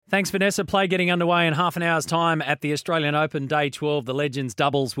Thanks, Vanessa. Play getting underway in half an hour's time at the Australian Open Day 12. The Legends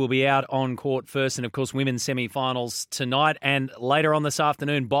doubles will be out on court first, and of course women's semi-finals tonight, and later on this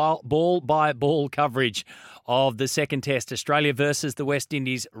afternoon, ball-by-ball coverage of the second test, Australia versus the West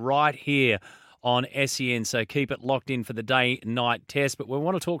Indies, right here on SEN. So keep it locked in for the day-night test. But we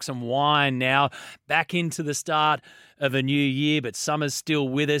want to talk some wine now, back into the start of a new year, but summer's still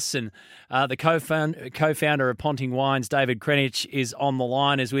with us. And the co-founder of Ponting Wines, David Krennich, is on the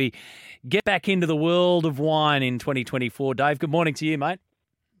line as we get back into the world of wine in 2024. Dave, good morning to you, mate.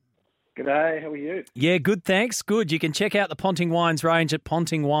 G'day, how are you? Yeah, good, thanks. Good. You can check out the Ponting Wines range at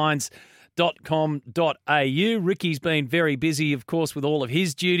pontingwines.com.au. Ricky's been very busy, of course, with all of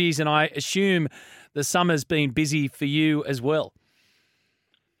his duties, and I assume the summer's been busy for you as well.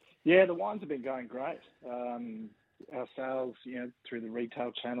 Yeah, the wines have been going great. Our sales, through the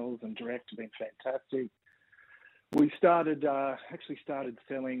retail channels and direct have been fantastic. We actually started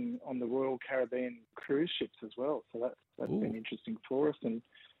selling on the Royal Caribbean cruise ships as well, so that's been interesting for us. And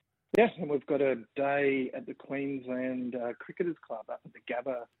we've got a day at the Queensland Cricketers Club up at the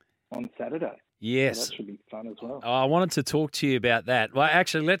Gabba on Saturday. Yes. So that should be fun as well. I wanted to talk to you about that. Well,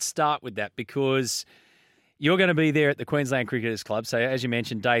 actually, let's start with that because you're going to be there at the Queensland Cricketers Club. So, as you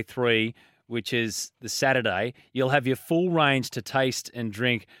mentioned, day 3, which is the Saturday, you'll have your full range to taste and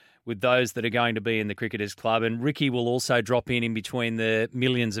drink with those that are going to be in the Cricketers Club. And Ricky will also drop in between the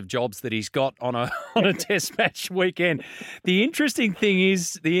millions of jobs that he's got on a test match weekend. The interesting thing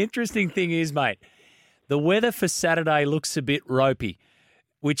is, mate, the weather for Saturday looks a bit ropey.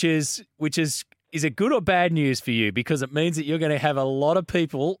 Which is it good or bad news for you? Because it means that you're going to have a lot of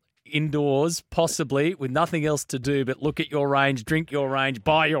people indoors, possibly with nothing else to do but look at your range, drink your range,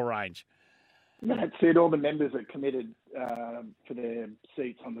 buy your range. That's it. All the members are committed for their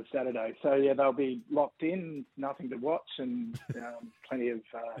seats on the Saturday. So, they'll be locked in, nothing to watch, and plenty of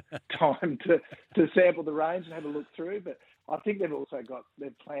time to sample the range and have a look through. But I think they've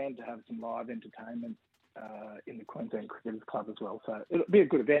planned to have some live entertainment in the Queensland Cricketers Club as well. So it'll be a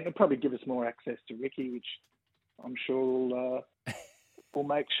good event. It'll probably give us more access to Ricky, which I'm sure will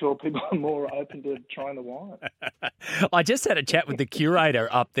make sure people are more open to trying the wine. I just had a chat with the curator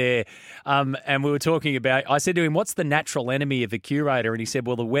up there and we were talking about, I said to him, what's the natural enemy of the curator? And he said,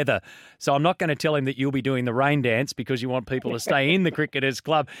 well, the weather. So I'm not going to tell him that you'll be doing the rain dance because you want people to stay in the Cricketers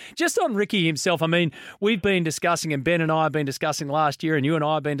Club. Just on Ricky himself, I mean, we've been discussing, and Ben and I have been discussing last year, and you and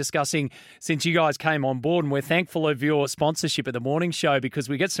I have been discussing since you guys came on board, and we're thankful of your sponsorship of the morning show because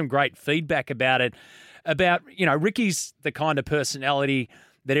we get some great feedback about it. Ricky's the kind of personality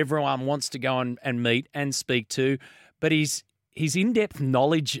that everyone wants to go and meet and speak to, but his in-depth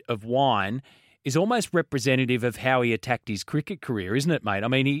knowledge of wine is almost representative of how he attacked his cricket career, isn't it, mate? I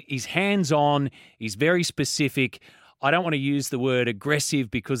mean, he's hands-on, he's very specific. I don't want to use the word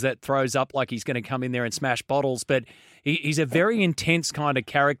aggressive because that throws up like he's going to come in there and smash bottles, but he's a very intense kind of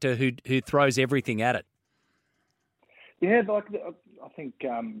character who throws everything at it. Yeah, I think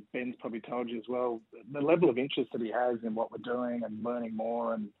Ben's probably told you as well, the level of interest that he has in what we're doing and learning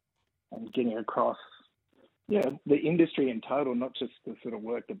more and getting across, the industry in total, not just the sort of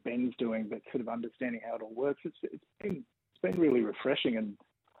work that Ben's doing, but sort of understanding how it all works. It's been really refreshing and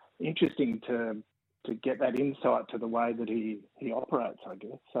interesting to get that insight to the way that he operates, I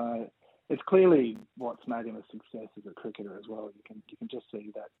guess. So it's clearly what's made him a success as a cricketer as well. You can just see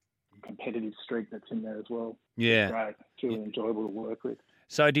that competitive streak that's in there as well. Yeah. It's great. It's really enjoyable to work with.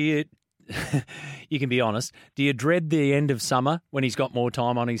 So do you, you can be honest, do you dread the end of summer when he's got more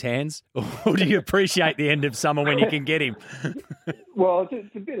time on his hands? Or do you appreciate the end of summer when you can get him? Well,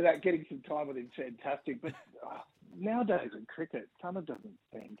 it's a bit of that. Getting some time with him is fantastic. But nowadays in cricket, summer doesn't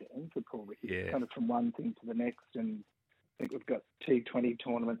seem to end for Paul Ricky. Yeah. It's kind of from one thing to the next. And I think we've got T20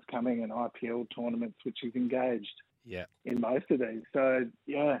 tournaments coming and IPL tournaments, which he's engaged in most of these. So,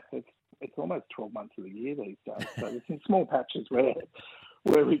 it's almost 12 months of the year these days. So there's some small patches where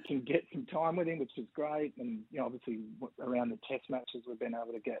we can get some time with him, which is great. And, obviously around the test matches, we've been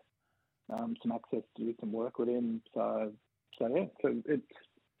able to get some access to do some work with him. So it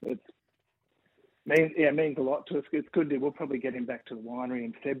means a lot to us. It's good. We'll probably get him back to the winery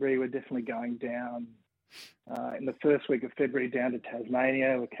in February. We're definitely going down in the first week of February down to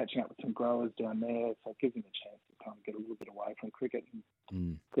Tasmania. We're catching up with some growers down there, so it gives him a chance to kind of get a little bit away from cricket and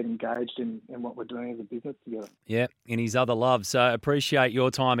get engaged in what we're doing as a business together. Yeah, in his other love. So appreciate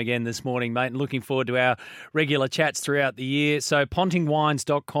your time again this morning, mate, and looking forward to our regular chats throughout the year. So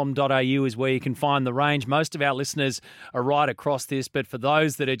pontingwines.com.au is where you can find the range. Most of our listeners are right across this, but for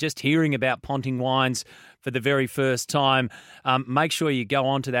those that are just hearing about Ponting Wines for the very first time, make sure you go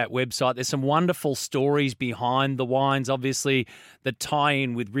onto that website. There's some wonderful stories behind the wines, obviously, that tie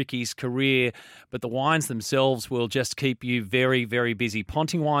in with Ricky's career, but the wines themselves will just keep you very, very busy.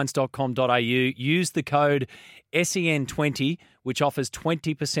 Pontingwines.com.au. Use the code SEN20, which offers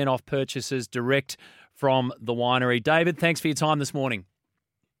 20% off purchases direct from the winery. David, thanks for your time this morning.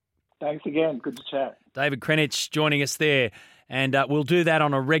 Thanks again. Good to chat. David Krennich joining us there. And we'll do that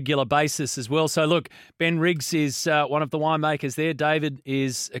on a regular basis as well. So, look, Ben Riggs is one of the winemakers there. David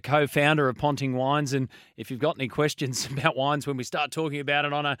is a co-founder of Ponting Wines. And if you've got any questions about wines when we start talking about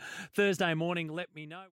it on a Thursday morning, let me know.